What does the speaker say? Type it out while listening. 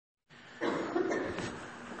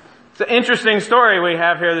It's an interesting story we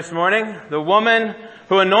have here this morning. The woman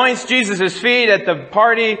who anoints Jesus' feet at the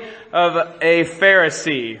party of a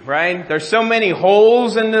Pharisee, right? There's so many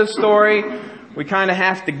holes in this story, we kind of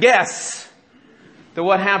have to guess to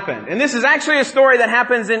what happened. And this is actually a story that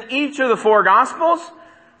happens in each of the four Gospels.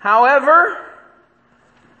 However,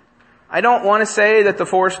 I don't want to say that the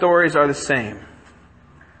four stories are the same,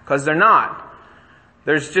 because they're not.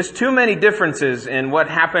 There's just too many differences in what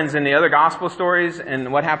happens in the other gospel stories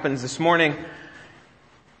and what happens this morning.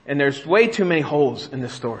 And there's way too many holes in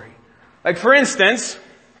this story. Like, for instance,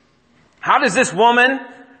 how does this woman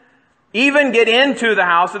even get into the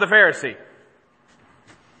house of the Pharisee?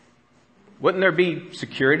 Wouldn't there be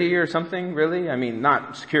security or something, really? I mean,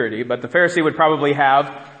 not security, but the Pharisee would probably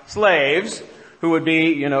have slaves who would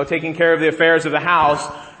be, taking care of the affairs of the house.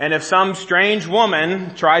 And if some strange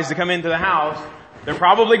woman tries to come into the house, they're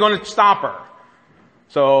probably going to stop her.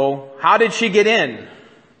 So, how did she get in?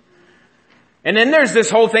 And then there's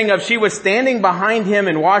this whole thing of she was standing behind him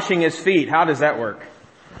and washing his feet. How does that work?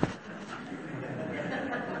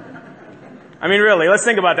 I mean, really, let's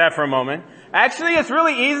think about that for a moment. Actually, it's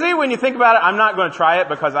really easy when you think about it. I'm not going to try it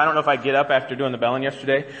because I don't know if I get up after doing the bellin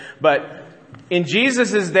yesterday. But in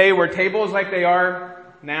Jesus' day, were tables like they are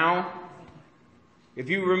now? If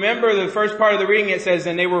you remember the first part of the reading, it says,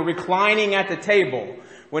 and they were reclining at the table.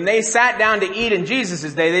 When they sat down to eat in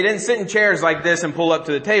Jesus' day, they didn't sit in chairs like this and pull up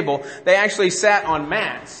to the table. They actually sat on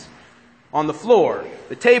mats on the floor.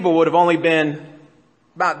 The table would have only been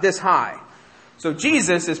about this high. So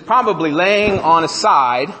Jesus is probably laying on a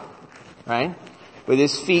side, right, with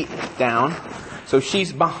his feet down. So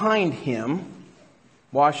she's behind him,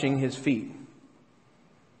 washing his feet.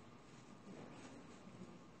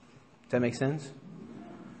 Does that make sense?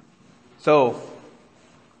 So,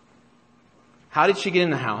 how did she get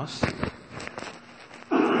in the house?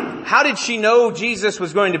 How did she know Jesus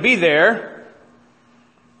was going to be there?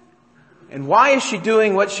 And why is she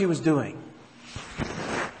doing what she was doing?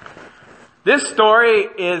 This story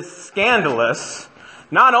is scandalous,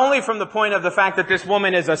 not only from the point of the fact that this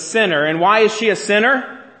woman is a sinner. And why is she a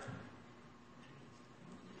sinner?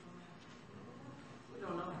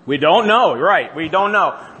 We don't know, right? We don't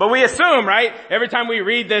know. But we assume, right? Every time we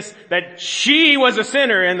read this, that she was a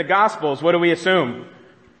sinner in the Gospels, what do we assume?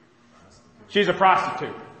 She's a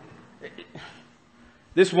prostitute.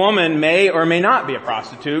 This woman may or may not be a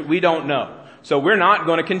prostitute. We don't know. So we're not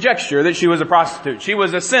going to conjecture that she was a prostitute. She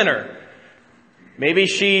was a sinner. Maybe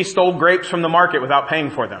she stole grapes from the market without paying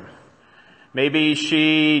for them. Maybe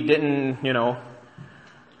she didn't,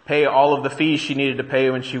 pay all of the fees she needed to pay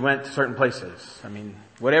when she went to certain places. I mean,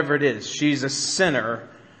 whatever it is, she's a sinner,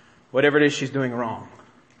 whatever it is she's doing wrong.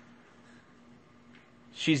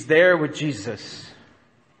 She's there with Jesus.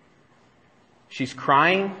 She's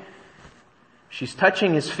crying, she's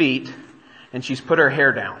touching his feet, and she's put her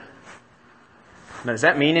hair down. Now, does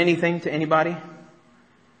that mean anything to anybody?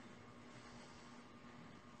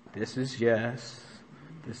 This is yes,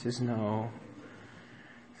 this is no.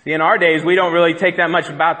 See, in our days, we don't really take that much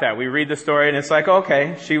about that. We read the story and it's like,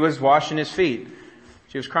 okay, she was washing his feet.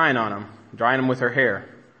 She was crying on him, drying them with her hair.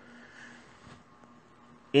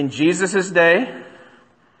 In Jesus' day,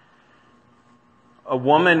 a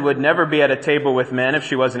woman would never be at a table with men if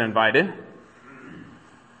she wasn't invited.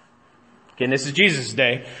 Again, this is Jesus'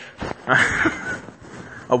 day.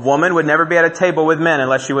 A woman would never be at a table with men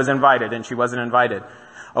unless she was invited, and she wasn't invited.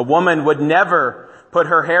 A woman would never put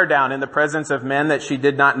her hair down in the presence of men that she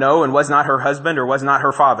did not know and was not her husband or was not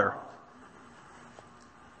her father.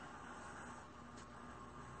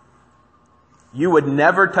 You would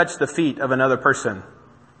never touch the feet of another person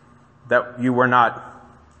that you were not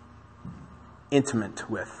intimate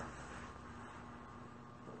with.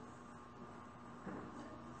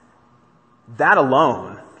 That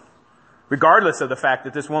alone, regardless of the fact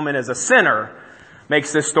that this woman is a sinner,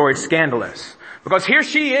 makes this story scandalous. Because here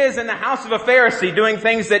she is in the house of a Pharisee doing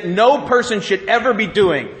things that no person should ever be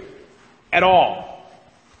doing at all.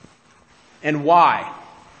 And why?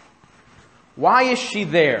 Why is she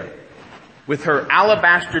there with her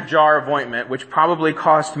alabaster jar of ointment, which probably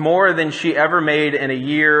cost more than she ever made in a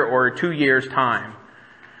year or 2 years' time,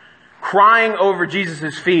 crying over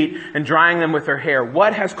Jesus' feet and drying them with her hair?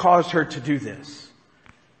 What has caused her to do this?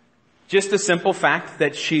 Just the simple fact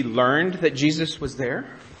that she learned that Jesus was there?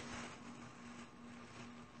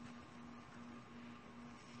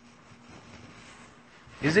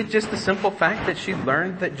 Is it just the simple fact that she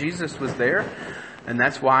learned that Jesus was there, and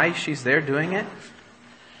that's why she's there doing it?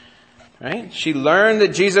 Right? She learned that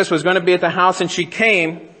Jesus was going to be at the house, and she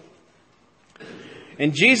came.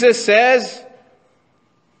 And Jesus says,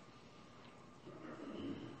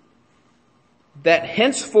 that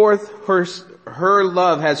henceforth her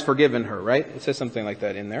love has forgiven her, right? It says something like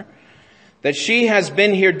that in there. That she has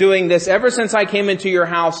been here doing this ever since I came into your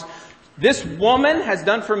house. This woman has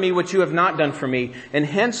done for me what you have not done for me, and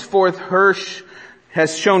henceforth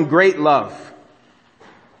has shown great love.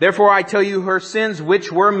 Therefore I tell you, her sins,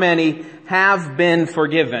 which were many, have been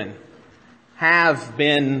forgiven. Have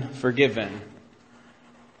been forgiven.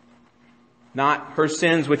 Not her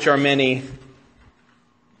sins, which are many,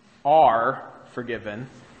 are forgiven.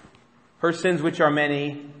 Her sins, which are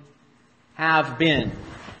many, have been.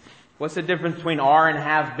 What's the difference between are and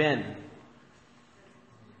have been?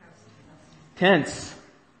 Tense.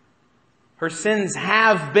 Her sins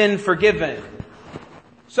have been forgiven.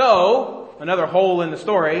 So, another hole in the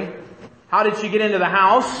story. How did she get into the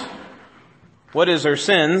house? What is her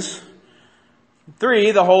sins?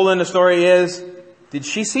 3, the hole in the story is, did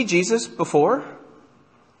she see Jesus before?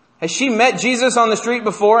 Has she met Jesus on the street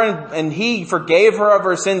before and He forgave her of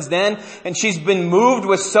her sins then? And she's been moved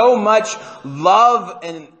with so much love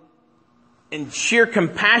and sheer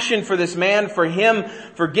compassion for this man, for him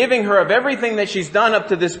forgiving her of everything that she's done up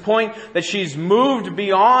to this point, that she's moved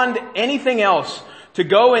beyond anything else to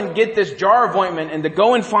go and get this jar of ointment and to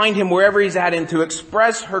go and find him wherever he's at and to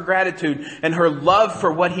express her gratitude and her love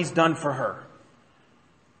for what he's done for her.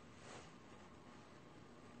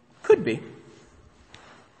 Could be.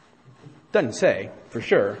 Doesn't say for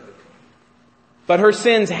sure. But her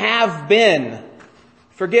sins have been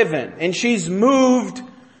forgiven and she's moved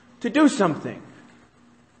to do something.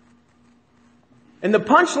 And the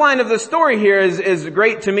punchline of the story here is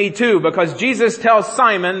great to me too, because Jesus tells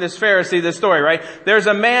Simon, this Pharisee, this story, right? There's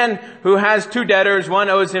a man who has 2 debtors. One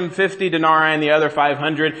owes him 50 denarii and the other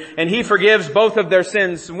 500. And he forgives both of their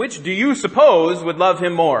sins. Which do you suppose would love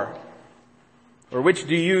him more? Or which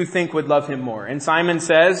do you think would love him more? And Simon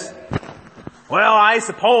says, well, I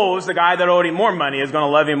suppose the guy that owed him more money is going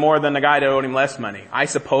to love him more than the guy that owed him less money. I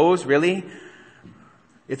suppose, really?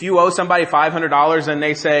 If you owe somebody $500 and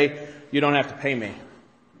they say, you don't have to pay me,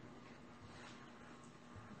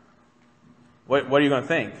 what are you going to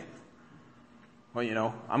think?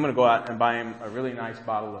 Well, I'm going to go out and buy him a really nice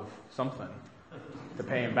bottle of something to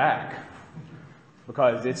pay him back,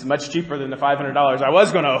 because it's much cheaper than the $500 I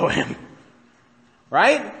was going to owe him.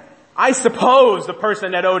 Right? I suppose the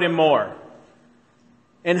person that owed him more.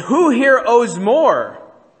 And who here owes more?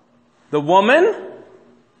 The woman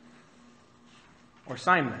or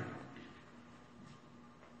Simon?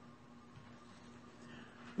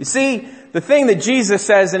 You see, the thing that Jesus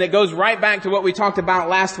says, and it goes right back to what we talked about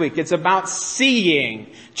last week, it's about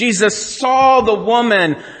seeing. Jesus saw the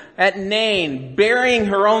woman at Nain burying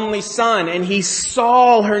her only son, and He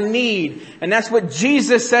saw her need. And that's what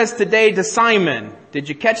Jesus says today to Simon. Did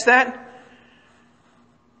you catch that?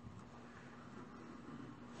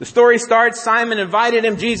 The story starts, Simon invited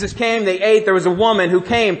him, Jesus came, they ate, there was a woman who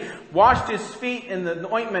came, washed his feet in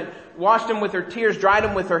the ointment, washed him with her tears, dried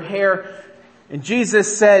him with her hair. And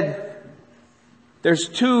Jesus said, there's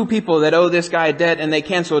 2 people that owe this guy a debt and they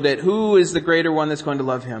canceled it. Who is the greater one that's going to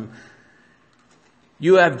love him?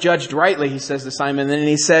 You have judged rightly, He says to Simon. And then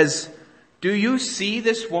He says, do you see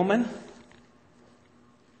this woman?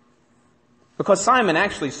 Because Simon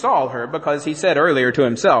actually saw her, because he said earlier to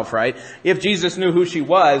himself, right? If Jesus knew who she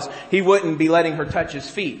was, He wouldn't be letting her touch His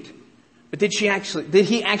feet. But did He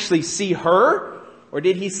actually see her? Or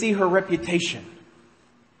did He see her reputation?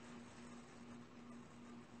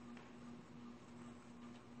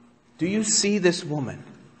 Do you see this woman?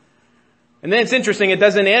 And then it's interesting, it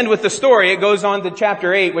doesn't end with the story. It goes on to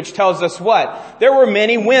chapter 8, which tells us what? There were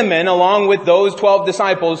many women along with those 12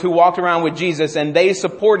 disciples who walked around with Jesus, and they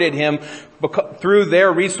supported Him through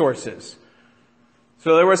their resources.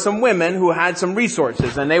 So there were some women who had some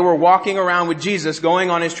resources, and they were walking around with Jesus, going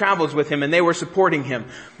on His travels with Him, and they were supporting Him.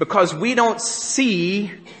 Because we don't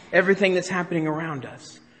see everything that's happening around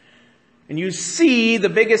us. And you see, the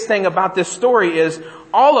biggest thing about this story is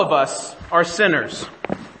all of us are sinners.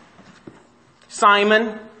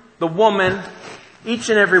 Simon, the woman, each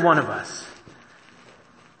and every one of us.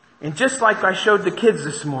 And just like I showed the kids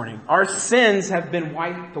this morning, our sins have been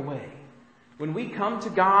wiped away. When we come to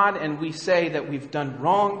God and we say that we've done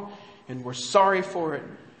wrong and we're sorry for it,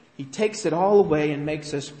 He takes it all away and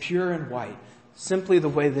makes us pure and white, simply the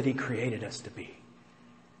way that He created us to be.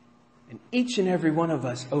 And each and every one of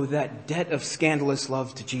us owe that debt of scandalous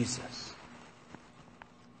love to Jesus.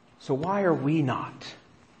 So why are we not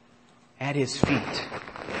at His feet,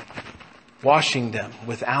 washing them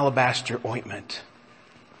with alabaster ointment,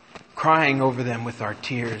 crying over them with our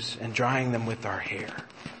tears, and drying them with our hair?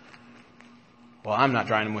 Well, I'm not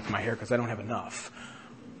drying them with my hair because I don't have enough.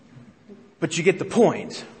 But you get the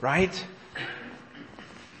point, right?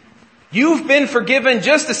 You've been forgiven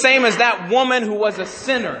just the same as that woman who was a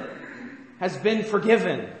sinner has been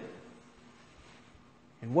forgiven.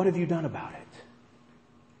 And what have you done about it?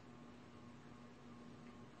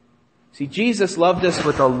 See, Jesus loved us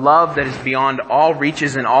with a love that is beyond all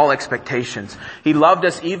reaches and all expectations. He loved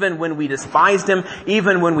us even when we despised Him,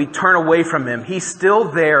 even when we turn away from Him. He's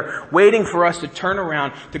still there waiting for us to turn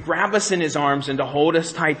around, to grab us in His arms and to hold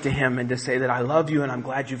us tight to Him and to say that I love you and I'm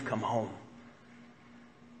glad you've come home.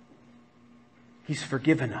 He's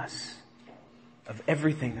forgiven us of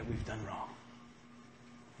everything that we've done wrong.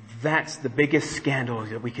 That's the biggest scandal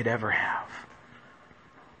that we could ever have.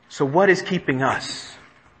 So what is keeping us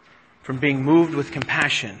from being moved with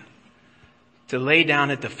compassion to lay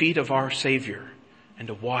down at the feet of our Savior and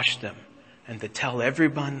to wash them and to tell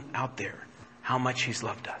everyone out there how much He's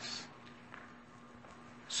loved us?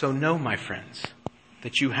 So know, my friends,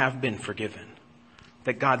 that you have been forgiven,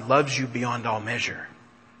 that God loves you beyond all measure.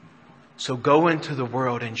 So go into the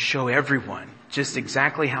world and show everyone just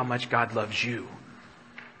exactly how much God loves you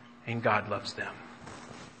and God loves them.